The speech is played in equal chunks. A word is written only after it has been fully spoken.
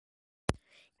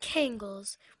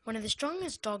Kangals, one of the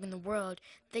strongest dogs in the world.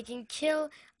 They can kill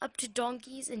up to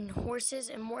donkeys and horses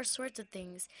and more sorts of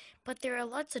things. But there are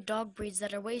lots of dog breeds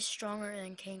that are way stronger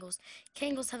than Kangals.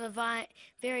 Kangals have a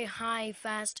very high,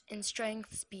 fast, and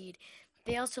strength speed.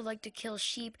 They also like to kill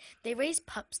sheep. They raise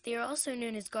pups. They are also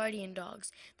known as guardian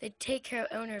dogs. They take care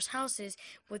of owners' houses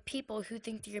with people who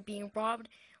think they are being robbed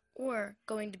or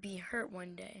going to be hurt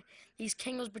one day. These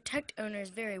Kangals protect owners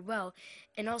very well,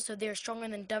 and also they are stronger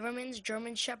than Dobermans,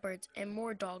 German Shepherds, and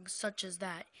more dogs such as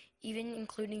that, even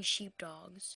including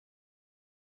sheepdogs.